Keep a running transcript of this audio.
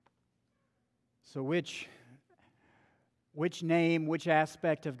So which name, which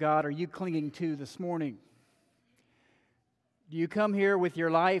aspect of God are you clinging to this morning? Do you come here with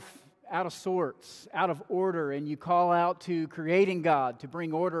your life out of sorts, out of order, and you call out to creating God to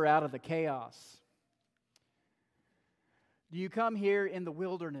bring order out of the chaos? Do you come here in the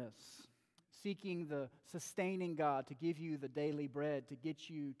wilderness, seeking the sustaining God to give you the daily bread, to get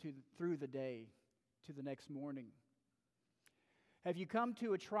you through the day, to the next morning? Have you come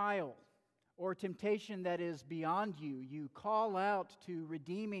to a trial or temptation that is beyond you? You call out to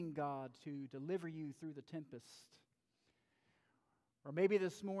redeeming God to deliver you through the tempest. Or maybe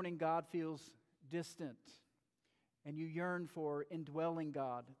this morning God feels distant and you yearn for indwelling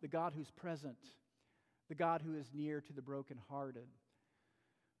God, the God who's present, the God who is near to the brokenhearted.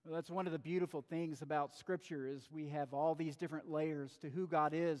 Well, that's one of the beautiful things about Scripture is we have all these different layers to who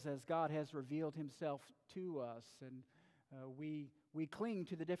God is as God has revealed Himself to us. And we cling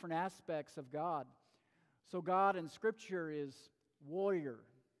to the different aspects of God. So God in Scripture is warrior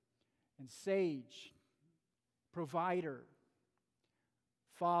and sage, provider,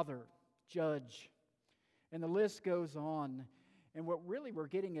 Father, Judge, and the list goes on. And what really we're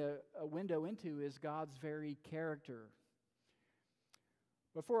getting a window into is God's very character.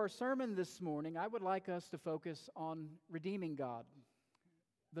 But for our sermon this morning, I would like us to focus on redeeming God,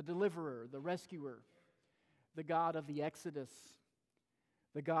 the deliverer, the rescuer, the God of the Exodus,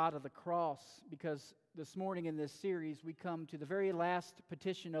 the God of the cross, because this morning in this series we come to the very last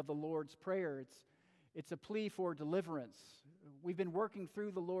petition of the Lord's Prayer. It's a plea for deliverance. We've been working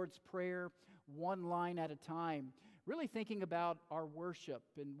through the Lord's Prayer one line at a time, really thinking about our worship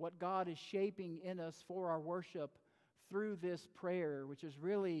and what God is shaping in us for our worship through this prayer, which is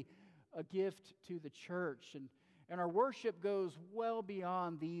really a gift to the church. And our worship goes well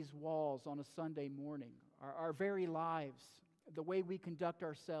beyond these walls on a Sunday morning. Our very lives, the way we conduct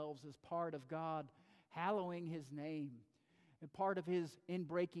ourselves as part of God, hallowing His name, and part of His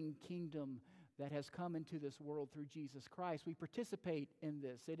inbreaking kingdom that has come into this world through Jesus Christ. We participate in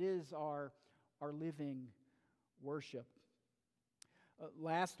this. It is our living worship.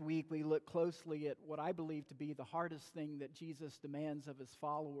 Last week, we looked closely at what I believe to be the hardest thing that Jesus demands of His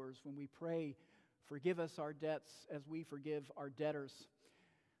followers when we pray, "Forgive us our debts as we forgive our debtors."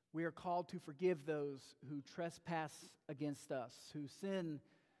 We are called to forgive those who trespass against us, who sin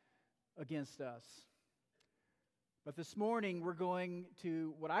against us. But this morning, we're going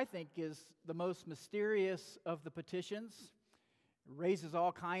to what I think is the most mysterious of the petitions. It raises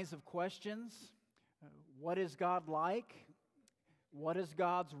all kinds of questions. What is God like? What is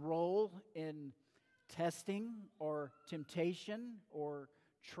God's role in testing or temptation or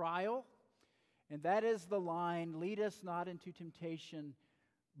trial? And that is the line, "Lead us not into temptation,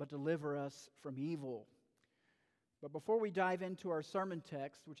 but deliver us from evil." But before we dive into our sermon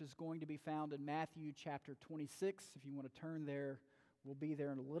text, which is going to be found in Matthew chapter 26, if you want to turn there, we'll be there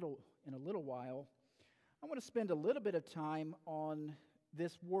in a little while. I want to spend a little bit of time on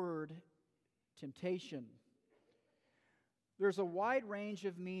this word, temptation. There's a wide range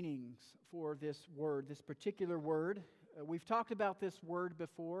of meanings for this word, this particular word. We've talked about this word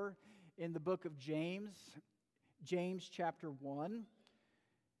before in the book of James, James chapter 1.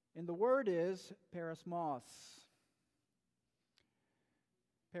 And the word is perismos.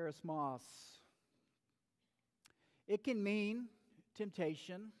 Perismos. It can mean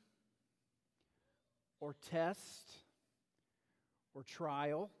temptation or test or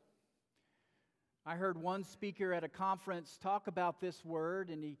trial. I heard one speaker at a conference talk about this word,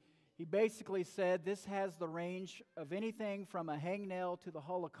 and he basically said this has the range of anything from a hangnail to the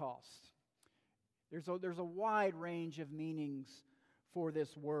Holocaust. There's a wide range of meanings for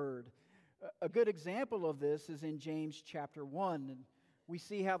this word. A good example of this is in James chapter 1. And we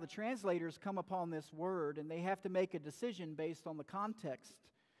see how the translators come upon this word, and they have to make a decision based on the context.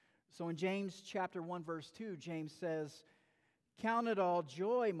 So in James chapter 1, verse 2, James says, "Count it all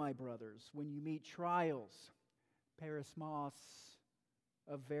joy, my brothers, when you meet trials, perismos,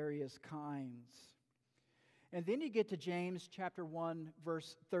 of various kinds." And then you get to James chapter 1,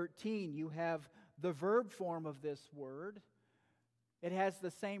 verse 13. You have the verb form of this word. It has the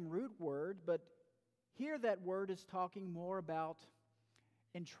same root word, but here that word is talking more about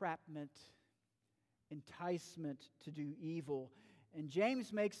entrapment, enticement to do evil. And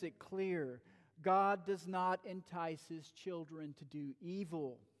James makes it clear, God does not entice His children to do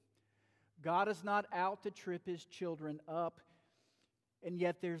evil. God is not out to trip His children up. And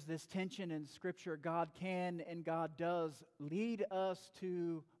yet there's this tension in Scripture. God can and God does lead us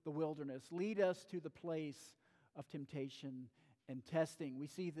to the wilderness, lead us to the place of temptation and testing. We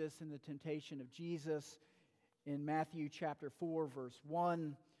see this in the temptation of Jesus in Matthew chapter 4, verse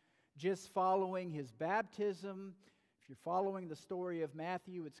 1. just following his baptism. If you're following the story of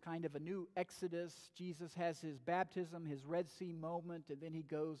Matthew, it's kind of a new exodus. Jesus has his baptism, his Red Sea moment, and then he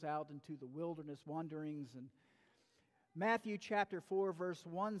goes out into the wilderness wanderings. And Matthew chapter 4, verse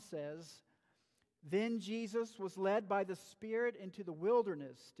 1 says, "Then Jesus was led by the Spirit into the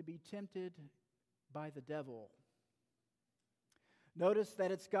wilderness to be tempted by the devil." Notice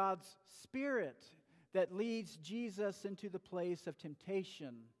that it's God's Spirit that leads Jesus into the place of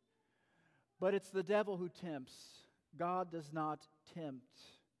temptation. But it's the devil who tempts. God does not tempt.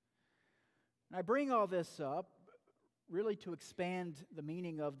 And I bring all this up really to expand the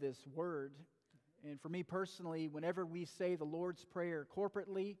meaning of this word. And for me personally, whenever we say the Lord's Prayer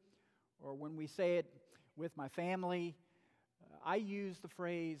corporately, or when we say it with my family, I use the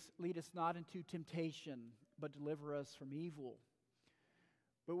phrase, "Lead us not into temptation, but deliver us from evil."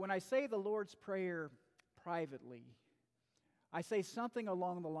 But when I say the Lord's Prayer privately, I say something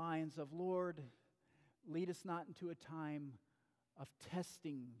along the lines of, "Lord, lead us not into a time of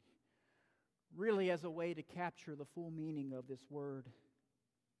testing," really as a way to capture the full meaning of this word,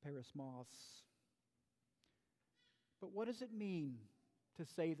 perismos. But what does it mean to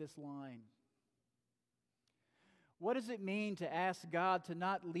say this line? What does it mean to ask God to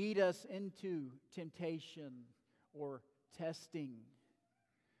not lead us into temptation or testing?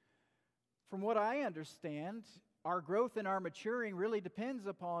 From what I understand, our growth and our maturing really depends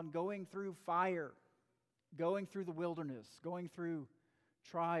upon going through fire, going through the wilderness, going through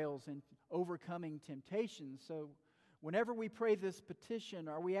trials and overcoming temptations. So whenever we pray this petition,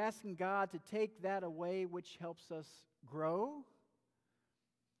 are we asking God to take that away which helps us grow?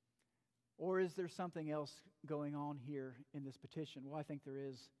 Or is there something else going on here in this petition? Well, I think there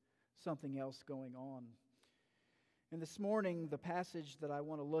is something else going on. And this morning, the passage that I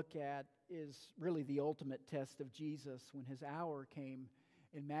want to look at is really the ultimate test of Jesus when his hour came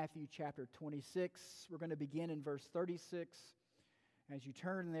in Matthew chapter 26. We're going to begin in verse 36. As you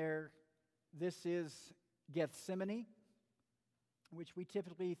turn there, this is Gethsemane, which we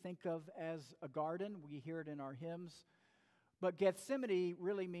typically think of as a garden. We hear it in our hymns. But Gethsemane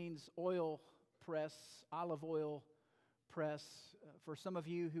really means oil press, olive oil press. For some of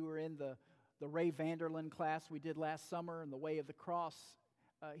you who are in the Ray Vanderlyn class we did last summer in the Way of the Cross,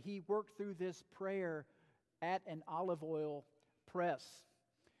 he worked through this prayer at an olive oil press.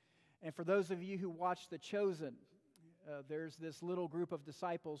 And for those of you who watch The Chosen, there's this little group of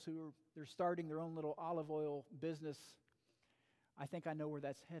disciples they're starting their own little olive oil business. I think I know where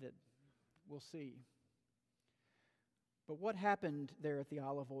that's headed. We'll see. But what happened there at the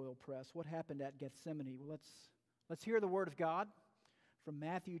olive oil press? What happened at Gethsemane? Well, let's hear the word of God from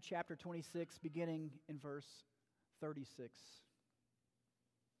Matthew chapter 26, beginning in verse 36.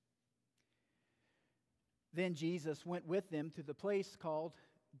 Then Jesus went with them to the place called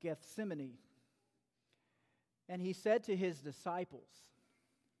Gethsemane, and he said to his disciples,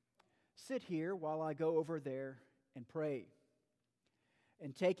 "Sit here while I go over there and pray."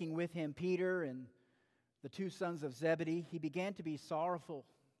 And taking with him Peter and the two sons of Zebedee, he began to be sorrowful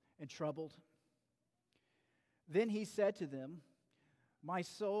and troubled. Then he said to them, "My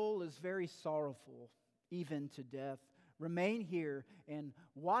soul is very sorrowful, even to death. Remain here and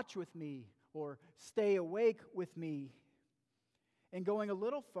watch with me," or "stay awake with me." And going a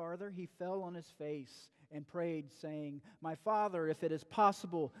little farther, he fell on his face and prayed, saying, "My Father, if it is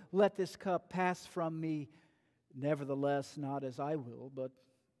possible, let this cup pass from me. Nevertheless, not as I will, but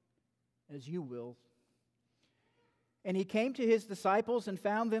as you will." And he came to his disciples and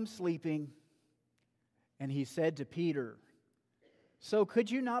found them sleeping. And he said to Peter, "So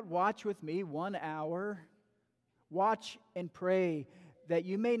could you not watch with me 1 hour? Watch and pray that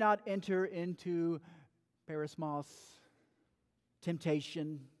you may not enter into perismos,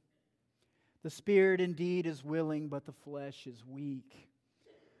 temptation. The spirit indeed is willing, but the flesh is weak."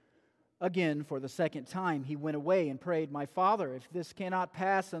 Again, for the second time, he went away and prayed, "My Father, if this cannot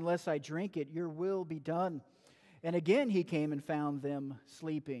pass unless I drink it, your will be done." And again he came and found them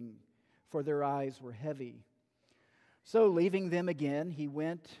sleeping, for their eyes were heavy. So leaving them again, he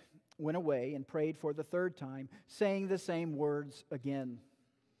went away and prayed for the third time, saying the same words again.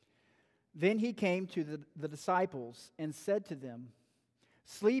 Then he came to the disciples and said to them,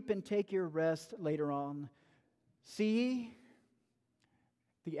 "Sleep and take your rest later on. See,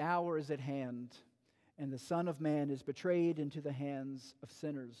 the hour is at hand, and the Son of Man is betrayed into the hands of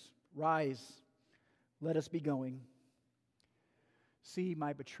sinners. Rise, let us be going. See,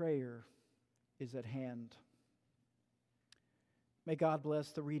 my betrayer is at hand." May God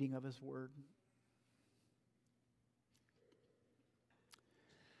bless the reading of his word.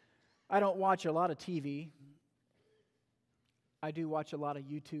 I don't watch a lot of TV, I do watch a lot of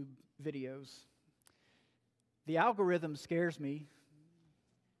YouTube videos. The algorithm scares me.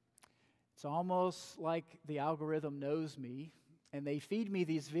 It's almost like the algorithm knows me, and they feed me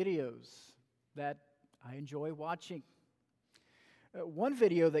these videos that I enjoy watching. One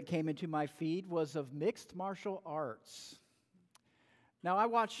video that came into my feed was of mixed martial arts. Now, I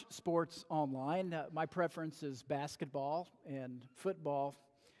watch sports online. My preference is basketball and football.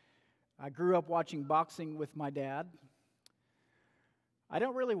 I grew up watching boxing with my dad. I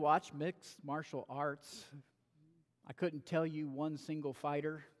don't really watch mixed martial arts. I couldn't tell you one single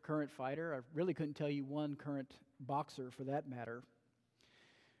fighter, current fighter. I really couldn't tell you one current boxer for that matter.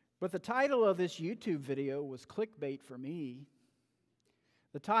 But the title of this YouTube video was clickbait for me.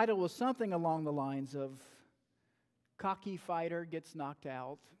 The title was something along the lines of, "Cocky fighter gets knocked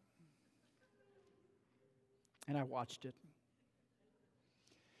out." And I watched it.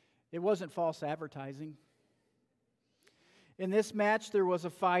 It wasn't false advertising. In this match, there was a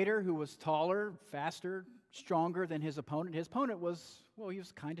fighter who was taller, faster, stronger than his opponent. His opponent was, he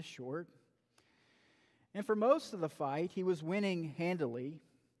was kind of short. And for most of the fight, he was winning handily.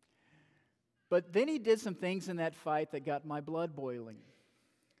 But then he did some things in that fight that got my blood boiling.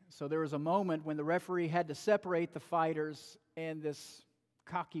 So there was a moment when the referee had to separate the fighters, and this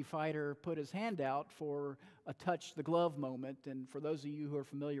cocky fighter put his hand out for a touch the glove moment. And for those of you who are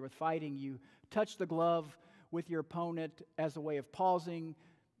familiar with fighting, you touch the glove with your opponent as a way of pausing,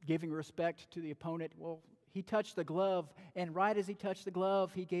 giving respect to the opponent. Well, he touched the glove, and right as he touched the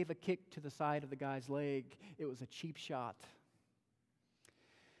glove, he gave a kick to the side of the guy's leg. It was a cheap shot.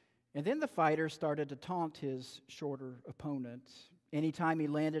 And then the fighter started to taunt his shorter opponent. Anytime he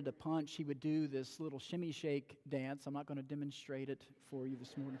landed a punch, he would do this little shimmy shake dance. I'm not going to demonstrate it for you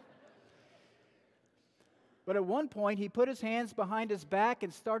this morning. But at one point, he put his hands behind his back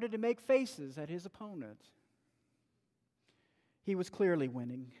and started to make faces at his opponent. He was clearly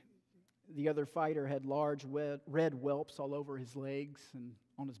winning. The other fighter had large red whelps all over his legs and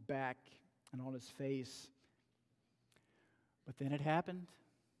on his back and on his face. But then it happened.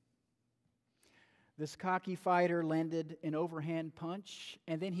 This cocky fighter landed an overhand punch,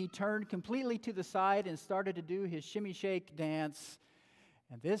 and then he turned completely to the side and started to do his shimmy shake dance.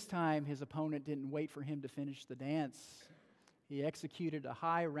 And this time, his opponent didn't wait for him to finish the dance. He executed a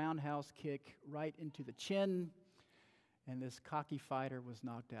high roundhouse kick right into the chin, and this cocky fighter was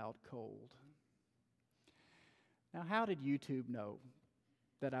knocked out cold. Now, how did YouTube know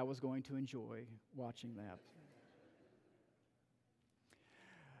that I was going to enjoy watching that?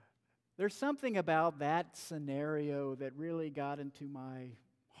 There's something about that scenario that really got into my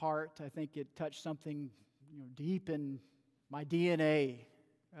heart. I think it touched something deep in my DNA.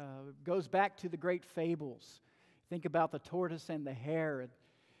 It goes back to the great fables. Think about the tortoise and the hare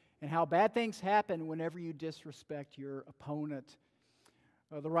and how bad things happen whenever you disrespect your opponent.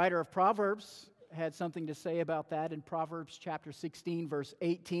 The writer of Proverbs had something to say about that in Proverbs chapter 16, verse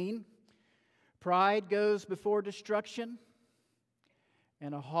 18. Pride goes before destruction,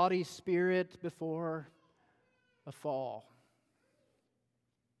 and a haughty spirit before a fall.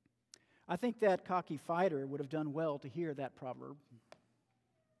 I think that cocky fighter would have done well to hear that proverb.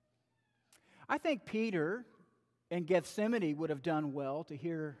 I think Peter in Gethsemane would have done well to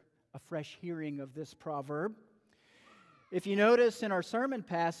hear a fresh hearing of this proverb. If you notice in our sermon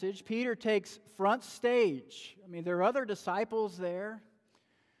passage, Peter takes front stage. There are other disciples there,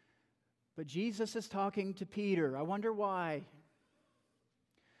 but Jesus is talking to Peter. I wonder why.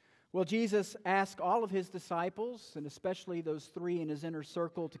 Well, Jesus asked all of his disciples, and especially those three in his inner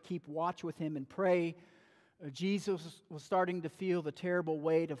circle, to keep watch with him and pray. Jesus was starting to feel the terrible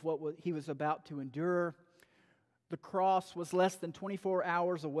weight of what he was about to endure. The cross was less than 24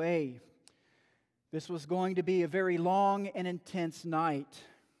 hours away. This was going to be a very long and intense night,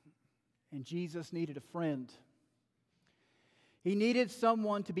 and Jesus needed a friend. He needed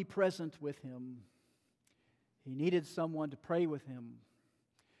someone to be present with him. He needed someone to pray with him.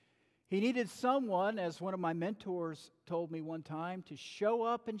 He needed someone, as one of my mentors told me one time, to show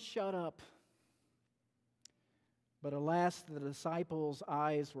up and shut up. But alas, the disciples'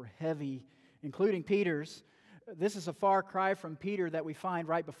 eyes were heavy, including Peter's. This is a far cry from Peter that we find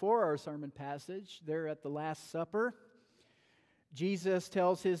right before our sermon passage. They're at the Last Supper. Jesus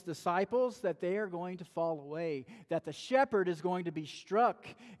tells his disciples that they are going to fall away, that the shepherd is going to be struck,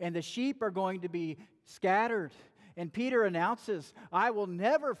 and the sheep are going to be scattered. And Peter announces, "I will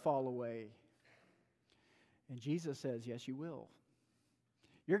never fall away." And Jesus says, "Yes, you will.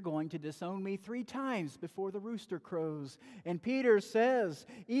 You're going to disown me 3 times before the rooster crows." And Peter says,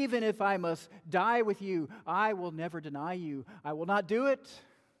 "Even if I must die with you, I will never deny you. I will not do it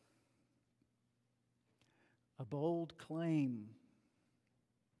A bold claim.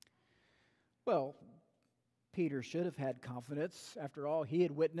 Well, Peter should have had confidence. After all, he had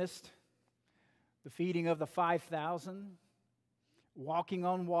witnessed the feeding of the 5,000, walking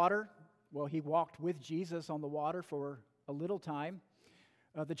on water. Well, he walked with Jesus on the water for a little time.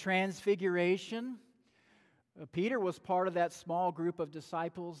 The transfiguration. Peter was part of that small group of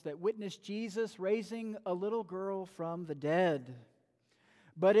disciples that witnessed Jesus raising a little girl from the dead.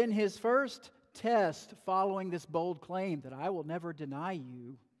 But in his first test, following this bold claim that I will never deny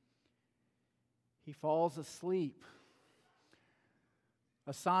you, he falls asleep.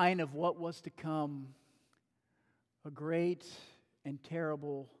 A sign of what was to come, a great and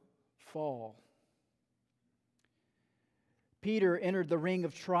terrible fall. Peter entered the ring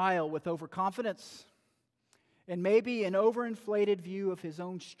of trial with overconfidence and maybe an overinflated view of his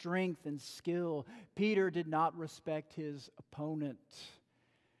own strength and skill. Peter did not respect his opponent.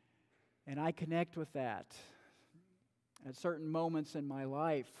 And I connect with that. At certain moments in my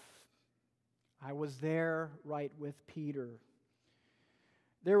life, I was there right with Peter.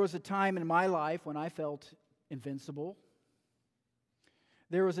 There was a time in my life when I felt invincible.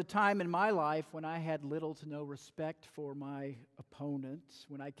 There was a time in my life when I had little to no respect for my opponent,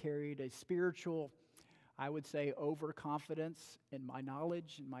 when I carried a spiritual, I would say, overconfidence in my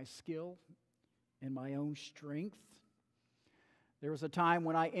knowledge and my skill and my own strength. There was a time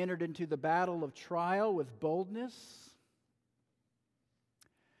when I entered into the battle of trial with boldness,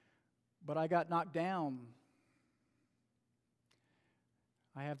 but I got knocked down.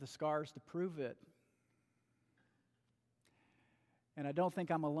 I have the scars to prove it. And I don't think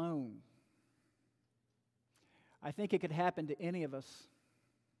I'm alone. I think it could happen to any of us,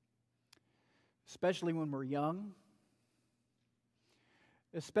 especially when we're young,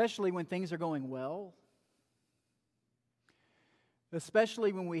 especially when things are going well,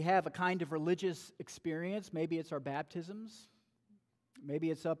 especially when we have a kind of religious experience. Maybe it's our baptisms,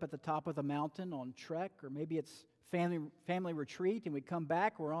 maybe it's up at the top of the mountain on trek, or maybe it's family retreat, and we come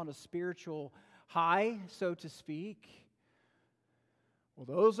back, we're on a spiritual high, so to speak. Well,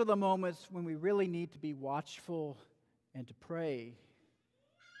 those are the moments when we really need to be watchful and to pray,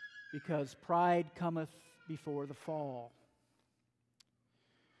 because pride cometh before the fall.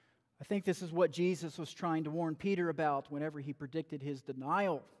 I think this is what Jesus was trying to warn Peter about whenever he predicted his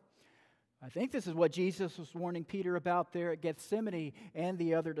denial. I think this is what Jesus was warning Peter about there at Gethsemane and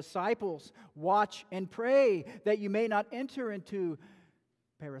the other disciples. Watch and pray that you may not enter into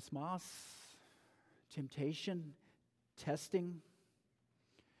perismos, temptation, testing.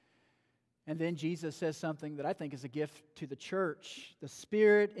 And then Jesus says something that I think is a gift to the church. The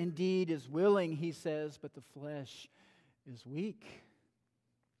spirit indeed is willing, he says, but the flesh is weak.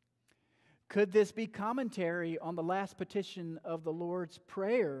 Could this be commentary on the last petition of the Lord's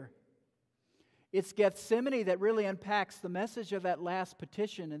Prayer? It's Gethsemane that really unpacks the message of that last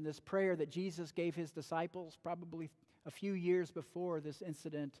petition in this prayer that Jesus gave his disciples probably a few years before this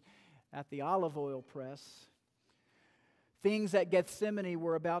incident at the olive oil press. Things at Gethsemane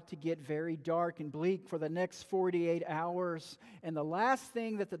were about to get very dark and bleak for the next 48 hours. And the last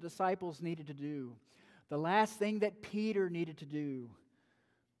thing that the disciples needed to do, the last thing that Peter needed to do,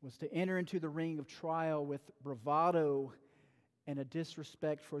 was to enter into the ring of trial with bravado and a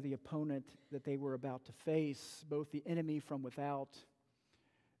disrespect for the opponent that they were about to face, both the enemy from without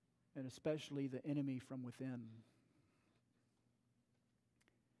and especially the enemy from within.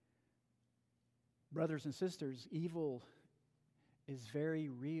 Brothers and sisters, evil is very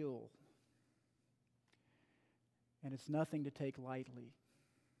real, and it's nothing to take lightly.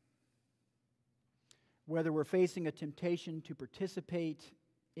 Whether we're facing a temptation to participate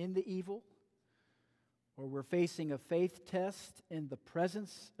in the evil, or we're facing a faith test in the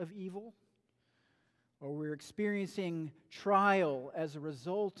presence of evil, or we're experiencing trial as a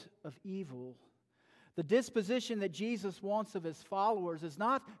result of evil, the disposition that Jesus wants of his followers is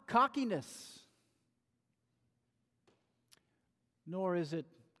not cockiness, nor is it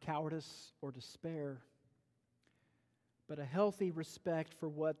cowardice or despair, but a healthy respect for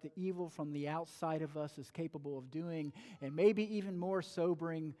what the evil from the outside of us is capable of doing, and maybe even more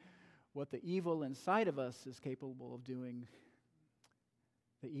sobering, what the evil inside of us is capable of doing,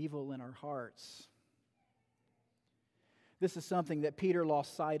 the evil in our hearts. This is something that Peter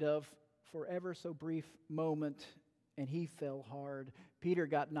lost sight of for ever so brief moment, and he fell hard. Peter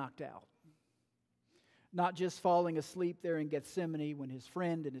got knocked out. Not just falling asleep there in Gethsemane when his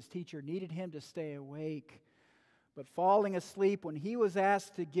friend and his teacher needed him to stay awake, but falling asleep when he was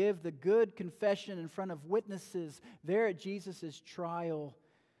asked to give the good confession in front of witnesses there at Jesus' trial,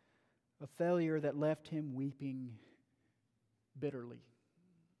 a failure that left him weeping bitterly.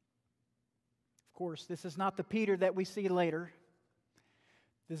 Of course, this is not the Peter that we see later.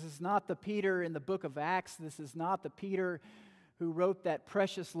 This is not the Peter in the book of Acts. This is not the Peter who wrote that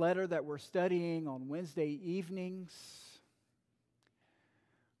precious letter that we're studying on Wednesday evenings.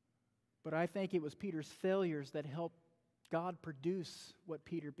 But I think it was Peter's failures that helped God produce what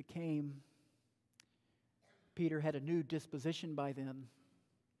Peter became. Peter had a new disposition by then.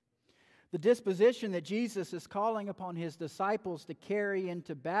 The disposition that Jesus is calling upon his disciples to carry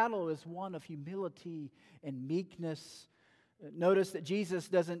into battle is one of humility and meekness. Notice that Jesus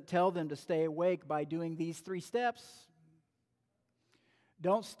doesn't tell them to stay awake by doing these 3 steps.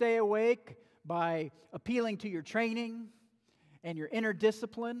 Don't stay awake by appealing to your training and your inner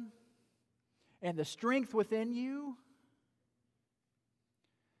discipline and the strength within you.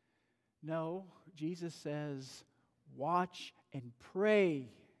 No, Jesus says, watch and pray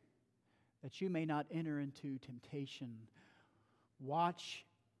that you may not enter into temptation. Watch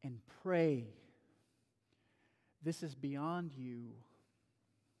and pray. This is beyond you.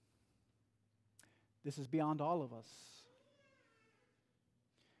 This is beyond all of us.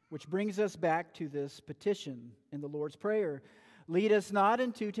 Which brings us back to this petition in the Lord's Prayer. Lead us not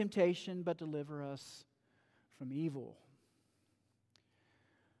into temptation, but deliver us from evil.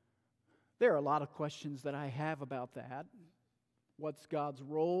 There are a lot of questions that I have about that. What's God's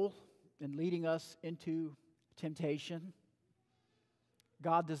role in leading us into temptation?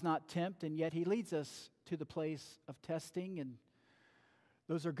 God does not tempt, and yet He leads us to the place of testing, and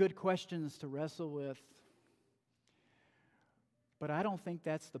those are good questions to wrestle with. But I don't think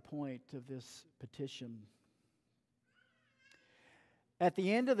that's the point of this petition. At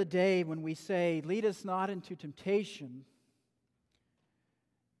the end of the day, when we say, lead us not into temptation,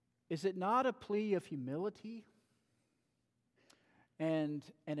 is it not a plea of humility and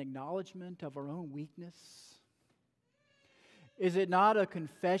an acknowledgement of our own weakness? Is it not a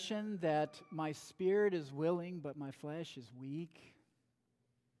confession that my spirit is willing, but my flesh is weak?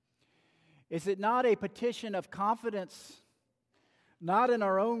 Is it not a petition of confidence, not in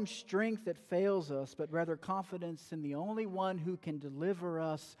our own strength that fails us, but rather confidence in the only one who can deliver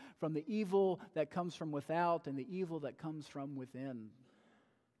us from the evil that comes from without and the evil that comes from within?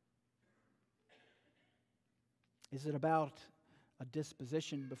 Is it about a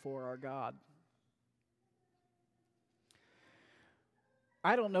disposition before our God?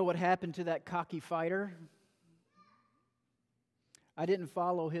 I don't know what happened to that cocky fighter. I didn't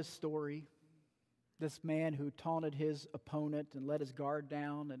follow his story. This man who taunted his opponent and let his guard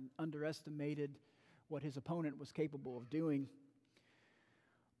down and underestimated what his opponent was capable of doing.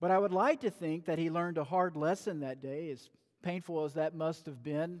 But I would like to think that he learned a hard lesson that day, as painful as that must have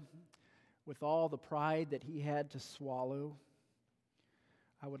been, with all the pride that he had to swallow.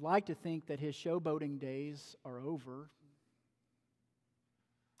 I would like to think that his showboating days are over.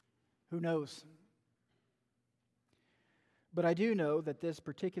 Who knows? But I do know that this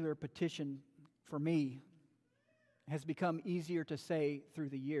particular petition for me has become easier to say through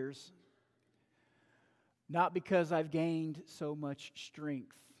the years, not because I've gained so much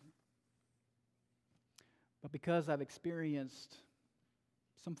strength, but because I've experienced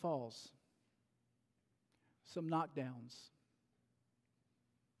some falls, some knockdowns.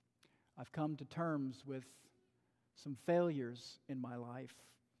 I've come to terms with some failures in my life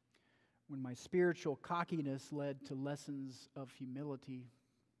when my spiritual cockiness led to lessons of humility.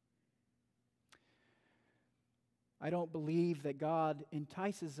 I don't believe that God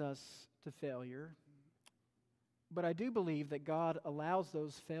entices us to failure, but I do believe that God allows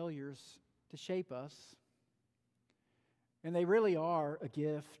those failures to shape us, and they really are a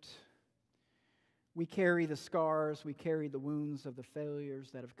gift. We carry the scars, we carry the wounds of the failures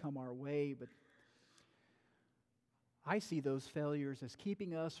that have come our way, but I see those failures as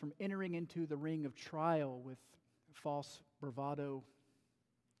keeping us from entering into the ring of trial with false bravado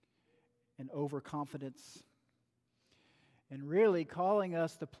and overconfidence, and really calling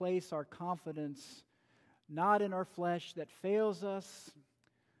us to place our confidence not in our flesh that fails us,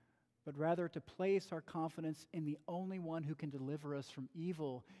 but rather to place our confidence in the only one who can deliver us from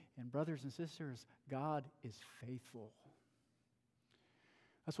evil. And brothers and sisters, God is faithful.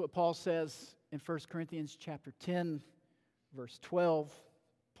 That's what Paul says in 1 Corinthians chapter 10, verse 12.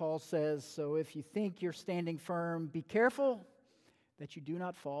 Paul says, so if you think you're standing firm, be careful that you do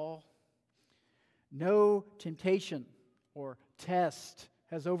not fall. No temptation or test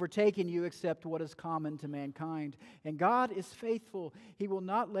has overtaken you except what is common to mankind. And God is faithful. He will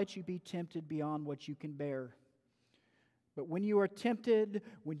not let you be tempted beyond what you can bear. But when you are tempted,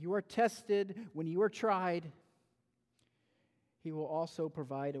 when you are tested, when you are tried, He will also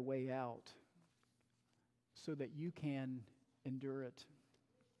provide a way out so that you can endure it.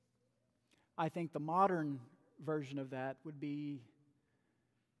 I think the modern version of that would be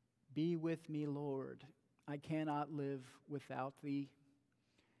with me, Lord. I cannot live without thee.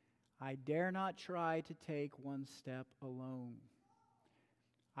 I dare not try to take one step alone.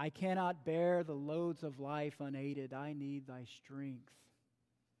 I cannot bear the loads of life unaided. I need thy strength.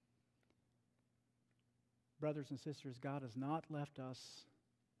 Brothers and sisters, God has not left us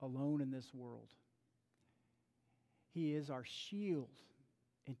alone in this world. He is our shield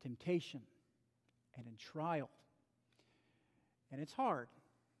in temptation and in trial. And it's hard,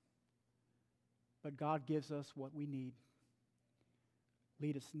 but God gives us what we need.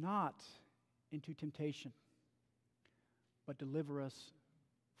 Lead us not into temptation, but deliver us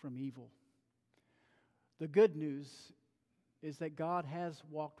from evil. The good news is that God has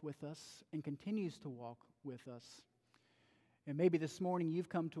walked with us and continues to walk with us. And maybe this morning you've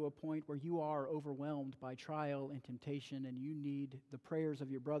come to a point where you are overwhelmed by trial and temptation, and you need the prayers of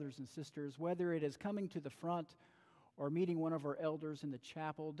your brothers and sisters, whether it is coming to the front or meeting one of our elders in the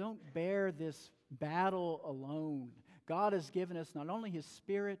chapel. Don't bear this battle alone. God has given us not only His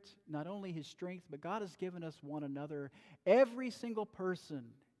Spirit, not only His strength, but God has given us one another. Every single person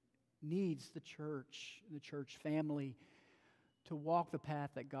needs the church family, to walk the path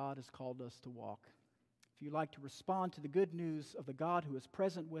that God has called us to walk. If you'd like to respond to the good news of the God who is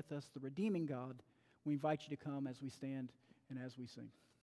present with us, the redeeming God, we invite you to come as we stand and as we sing.